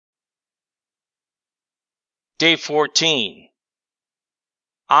Day 14.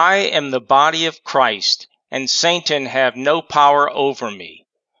 I am the body of Christ, and Satan have no power over me,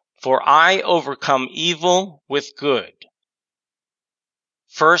 for I overcome evil with good.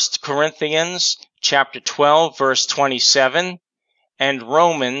 1 Corinthians chapter 12, verse 27, and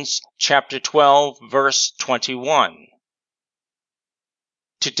Romans chapter 12, verse 21.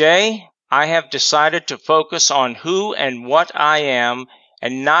 Today, I have decided to focus on who and what I am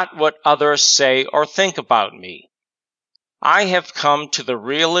and not what others say or think about me. I have come to the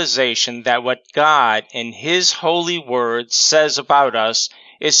realization that what God in His holy word says about us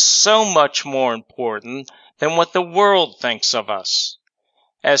is so much more important than what the world thinks of us.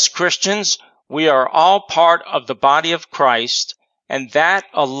 As Christians, we are all part of the body of Christ, and that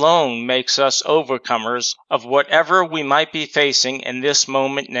alone makes us overcomers of whatever we might be facing in this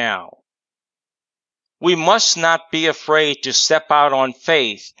moment now. We must not be afraid to step out on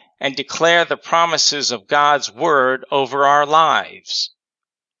faith and declare the promises of God's word over our lives.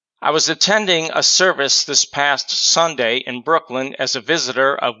 I was attending a service this past Sunday in Brooklyn as a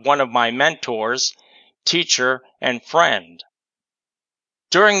visitor of one of my mentors, teacher, and friend.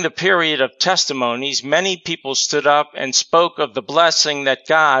 During the period of testimonies, many people stood up and spoke of the blessing that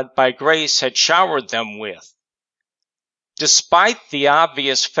God, by grace, had showered them with. Despite the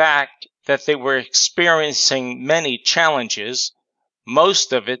obvious fact that they were experiencing many challenges,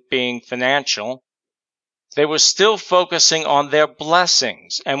 most of it being financial, they were still focusing on their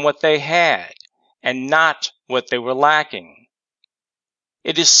blessings and what they had, and not what they were lacking.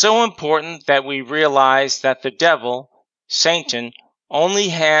 It is so important that we realize that the devil, Satan, only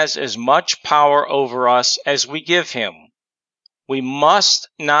has as much power over us as we give him. We must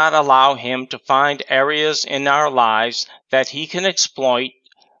not allow him to find areas in our lives that he can exploit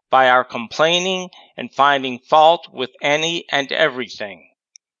by our complaining and finding fault with any and everything.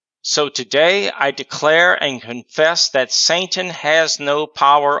 So today I declare and confess that Satan has no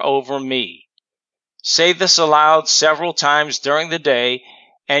power over me. Say this aloud several times during the day,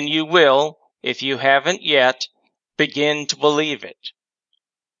 and you will, if you haven't yet, begin to believe it.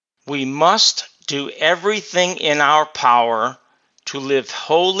 We must do everything in our power to live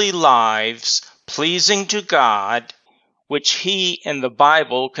holy lives pleasing to God, which He in the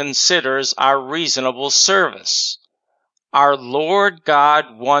Bible considers our reasonable service. Our Lord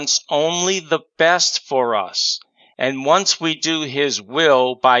God wants only the best for us, and once we do His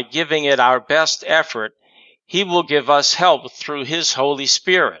will by giving it our best effort, He will give us help through His Holy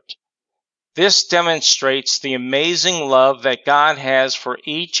Spirit. This demonstrates the amazing love that God has for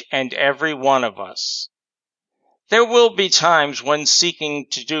each and every one of us. There will be times when seeking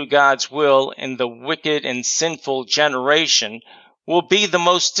to do God's will in the wicked and sinful generation will be the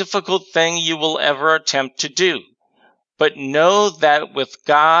most difficult thing you will ever attempt to do. But know that with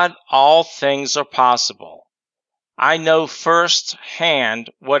God all things are possible. I know firsthand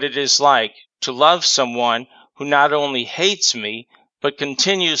what it is like to love someone who not only hates me, but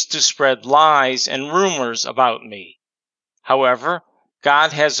continues to spread lies and rumors about me. However,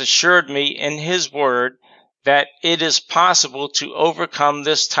 God has assured me in His Word that it is possible to overcome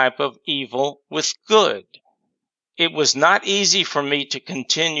this type of evil with good. It was not easy for me to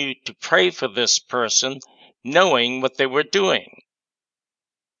continue to pray for this person, knowing what they were doing.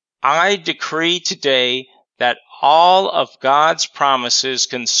 I decree today that all of God's promises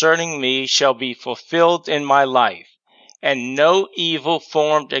concerning me shall be fulfilled in my life, and no evil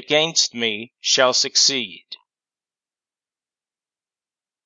formed against me shall succeed.